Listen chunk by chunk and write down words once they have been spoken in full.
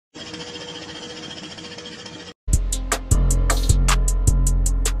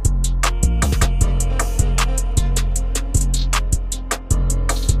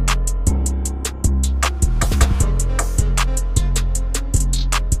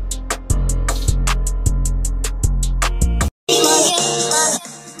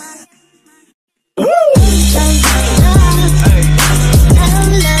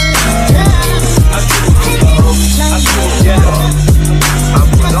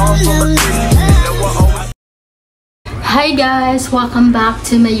Hi guys! Welcome back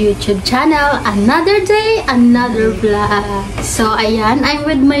to my YouTube channel. Another day, another vlog. So ayan, I'm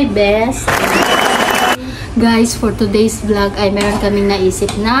with my best. Guys, for today's vlog ay meron kaming naisip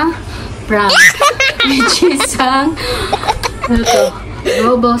na prank. Which is ang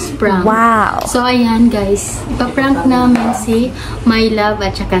Robo's prank. Wow! So ayan guys, ipaprank namin si My Love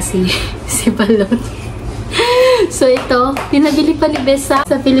at saka si Balot. So ito, pinabili pa ni Besa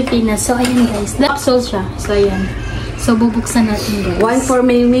sa Pilipinas. So ayan guys, capsule siya. So ayan. So, bubuksan natin guys. One for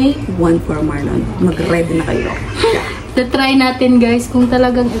Mimi, one for Marlon. Mag-ready na kayo. Try natin guys kung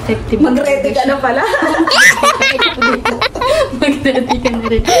talagang effective. Mag-ready ka na pala. Mag-ready ka na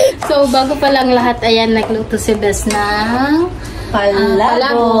rin. So, bago pa lang lahat, ayan, nagluto si Bes ng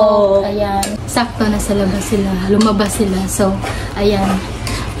palago. Ayan. Sakto na sa labas sila. Lumabas sila. So, ayan.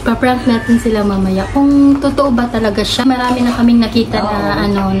 Pa-prank natin sila mamaya. Kung totoo ba talaga siya. Marami na kaming nakita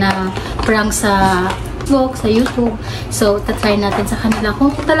na, na prank sa sa YouTube. So, tatry natin sa kanila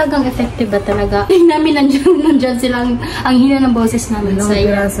kung talagang effective ba talaga. Namin nandyan silang ang hina ng boses namin.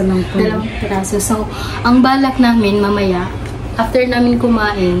 Dalawang piraso. So, ang balak namin mamaya, after namin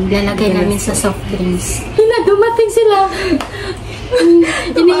kumain, lalagay namin sa soft drinks. Dumating sila.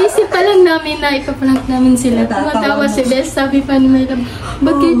 Iniisip pa lang namin na ipaprank namin sila. Tumatawa si Bes. Sabi pa ni May Love,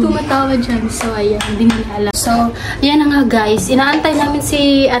 ba't kayo tumatawa dyan? So, ayan. Hindi nila alam. So, ayan na nga guys. Inaantay namin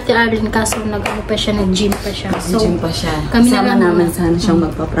si Ate Arlene kaso nag-ano pa siya, nag-gym pa siya. So, nag-gym pa siya. Kami Sama namin sana siyang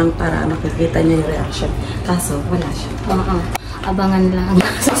magpaprank para makikita niya yung reaction. Kaso, wala siya. Abangan lang.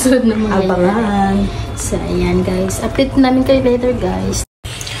 Susunod na mga abangan. So, ayan guys. Update namin kayo later guys.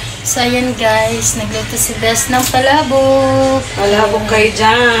 So, ayan guys, nagluto si Bes ng palabok. Palabok kayo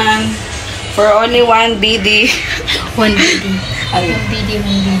dyan. For only 1 BD. 1 BD. 1 BD, 1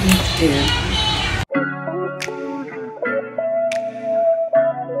 BD. Yeah.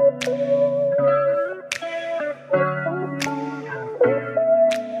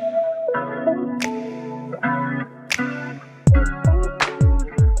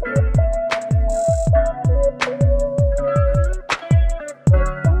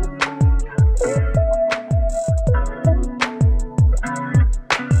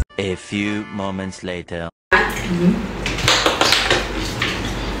 A few moments later.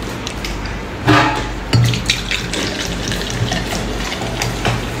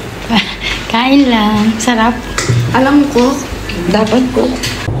 Kain lang. Sarap. Alam ko, dapat ko.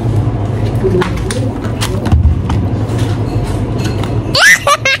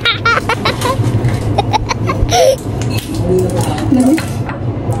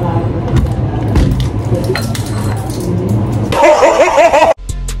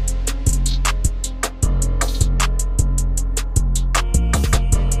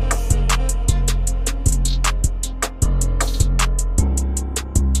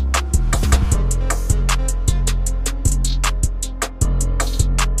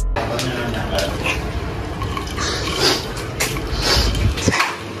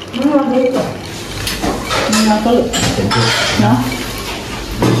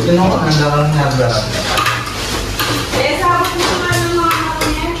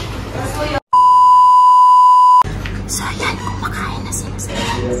 So, ayan, kumakain na sila.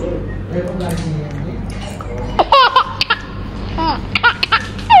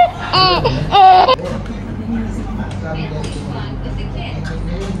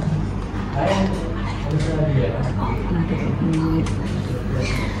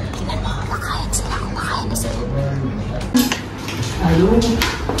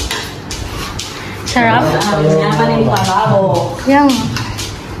 Sarap? Yang.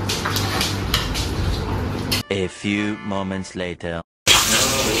 A few moments later.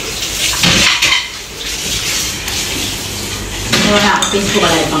 Wala, Facebook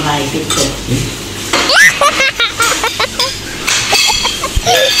wala yung pangkain. Facebook.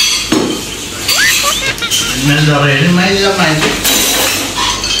 May laman.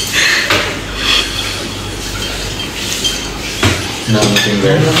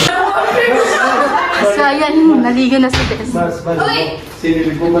 So, ayan, naligo na si Bes.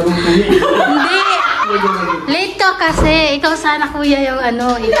 Sinilig mo ba nung kuhi? Hindi! Late ka kasi. Ikaw sana kuya yung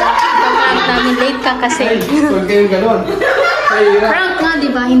ipaprank namin. Late ka kasi. Huwag kayong ganon. Prank nga, di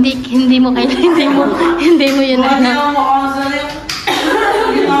ba? Hindi mo yun na.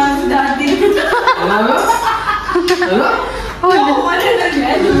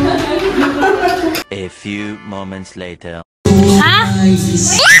 A few moments later. Ha?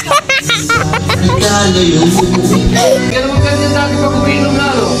 Ganun ganyan dati pag umiinom na,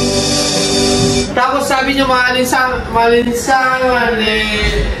 no? Tapos sabi niyo malinsangan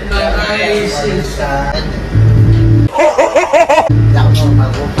na ay sinsan.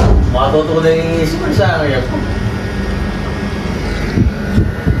 Matuto na yung isip sa akin.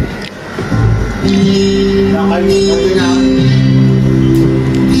 Nakalimutan na.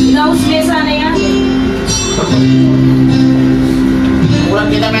 Inausli sana yan. Kurang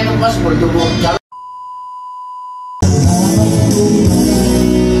kita may itong passport.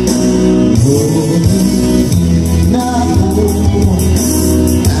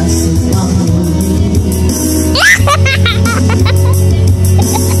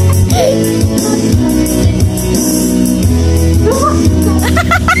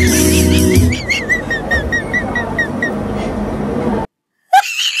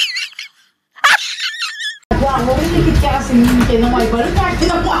 Ako rin ikit ka kasi hindi na may balik.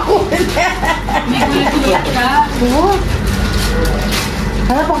 Tinan mo ako. Hindi ko nagulot ka. Oo.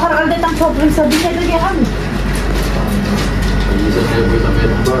 Ano pang karakal dito ang sobrang sabi niya lagi kami.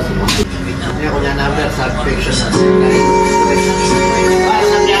 Ako niya number sa fiction na.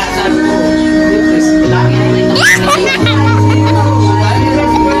 Sabi niya, sabi ko, lagi na rin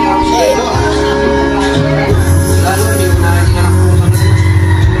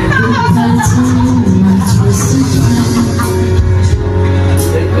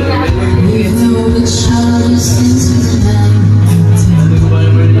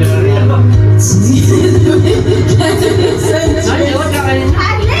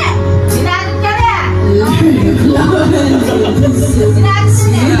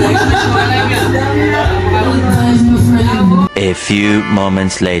A few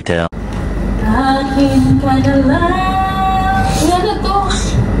moments later. Akin ka na lang. Ano to?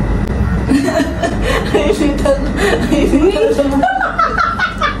 Ay, sita.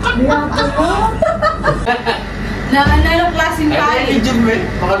 Naanong klaseng ay, kain? medyo me.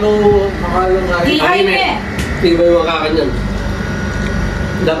 Makalong nga. Di ay me. Hindi ba yung makakanyan?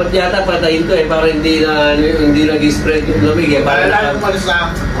 Dapat yata patayin to para hindi nag-spread yung lamig eh. Para lang umalis na.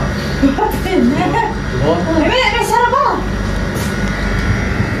 May sarap ba?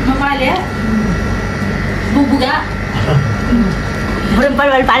 Mamali? Bubuga? Bulang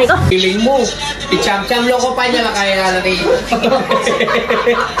palwal pari ko. Piling mo, i-cham-cham loko pa niya kaya na natin.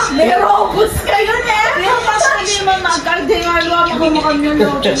 May robust kayo na. Pero parang hindi naman magkarde nga luwa makamakam yun.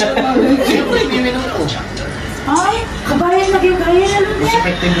 Siyempre, piminom ako. Ay, kabayan lagi yung kaya na nun Mas eh.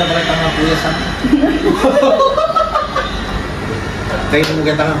 effective na pala tanga kuya sa kayo mo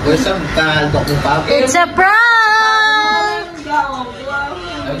ganda nga kuya sa tandok mo pa. It's a prank!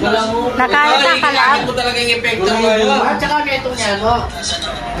 Nakalata ka lang? Mo talaga yung epekto mo. At saka may itong yan, no?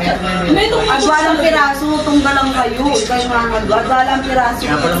 May itong adwalang piraso, tunggalang kayo. Ikaw yung mga adwalang piraso.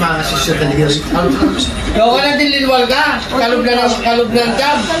 Kaya pala mga kasisyo taliri. Ikaw ka lang dilinwal ka. Kalub ng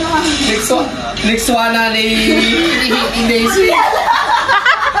jam. Nixwana ni Daisy.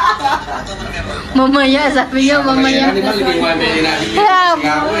 Mamaya, sabi niya, mamaya.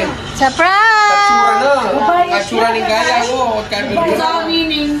 Sa prank! Katsura ng gaya ko. Sa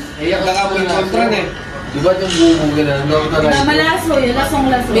meaning. Iyak lang ako yung kontra eh. Diba yung bubo gano'n? Na malaso, yun,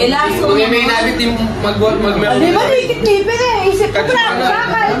 lasong-laso. May laso. Kung may natin yung Di ba nagkikipin eh? Isip ko lang,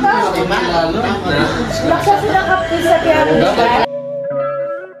 baka ito. Laksa sila kapit sa kaya.